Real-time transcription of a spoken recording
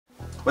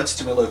Went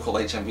to my local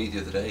HMV the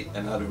other day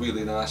and I had a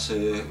really nice,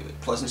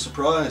 pleasant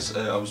surprise.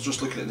 I was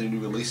just looking at the new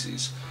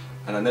releases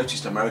and I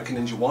noticed American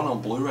Ninja 1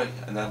 on Blu-ray,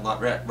 and then like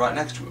right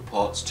next to it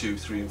parts 2,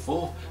 3 and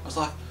 4. I was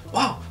like,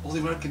 wow, all the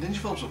American Ninja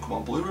films will come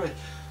on Blu-ray.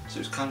 So it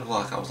was kind of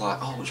like, I was like,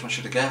 oh, which one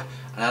should I get?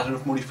 And I had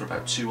enough money for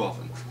about 2 of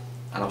them.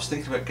 And I was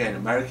thinking about getting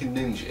American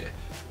Ninja,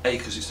 A,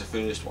 because it's the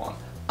first one,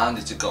 and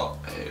it's got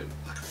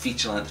like a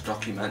feature-length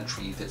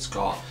documentary that's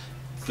got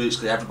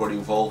virtually everybody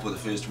involved with the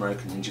first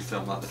American Ninja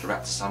film, like the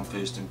director Sam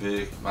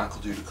Firstenberg,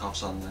 Michael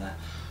Dudikoff's on there.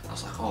 I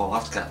was like, oh, I'll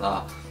have to get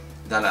that.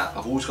 Then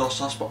I've always got a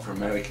soft spot for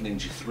American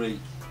Ninja 3,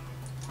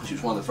 which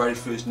was one of the very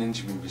first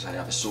ninja movies I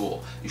ever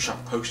saw. You should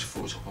have a poster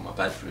for it up on my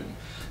bedroom,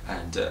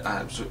 and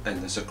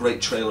there's a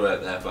great trailer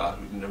out there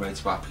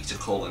narrated by Peter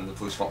Cullen, the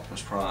voice of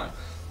Optimus Prime.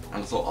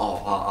 And I thought,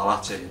 oh, I'll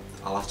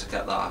have to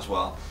get that as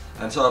well.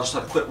 And so I just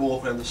had a quick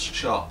walk around the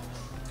shop,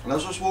 and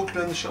as I was walking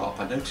around the shop,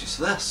 I noticed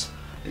this.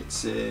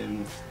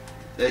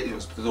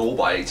 They're all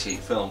by 88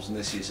 films, and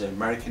this is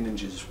American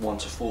Ninjas 1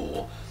 to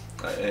 4,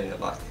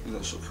 like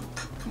sort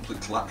of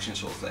complete collection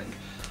sort of thing.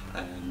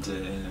 And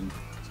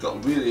it's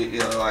got really,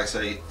 like I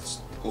say, it's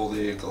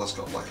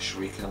got like a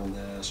shuriken on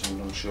there, some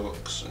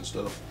nunchucks and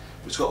stuff.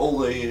 But it's got all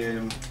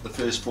the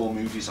first 4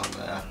 movies on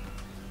there,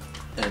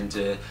 and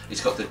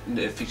it's got the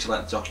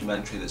feature-length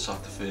documentary that's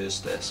off the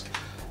first disc.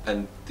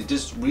 And they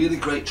did really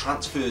great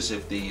transfers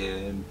of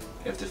the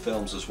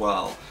films as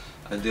well,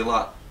 and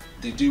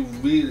they do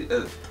really.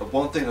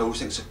 One thing I always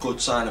think is a good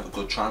sign of a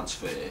good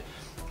transfer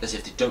is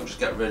if they don't just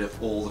get rid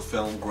of all the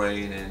film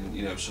grain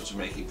and sort of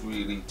make it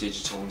really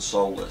digital and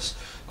soulless,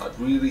 like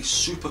really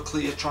super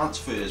clear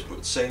transfers, but at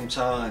the same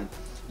time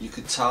you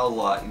could tell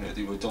like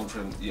they were done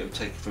from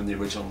taken from the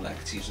original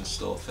negatives and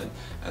stuff,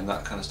 and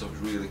that kind of stuff is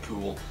really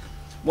cool.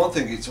 One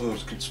thing it's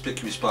always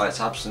conspicuous by its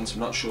absence.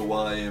 I'm not sure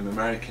why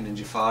American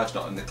Ninja 5 is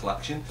not in the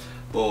collection,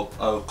 but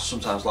I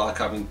sometimes like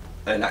having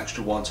an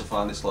extra one to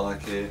find. It's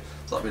like being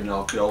an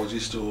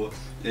archaeologist or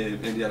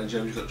Indiana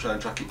Jones. You've got to try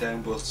and track it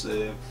down. But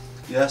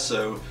yeah,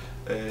 so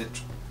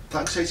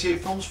thanks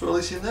 88 Films for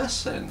releasing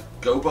this, and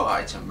go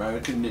buy it,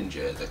 American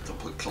Ninja, the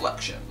complete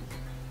collection.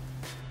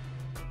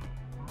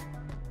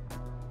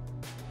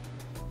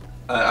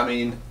 I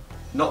mean,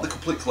 not the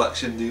complete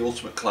collection, the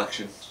ultimate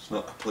collection. It's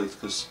not complete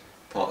because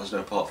there's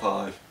no part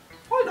 5.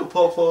 Why no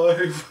part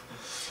 5?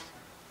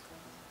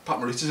 Pat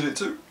Morita's in it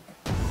too.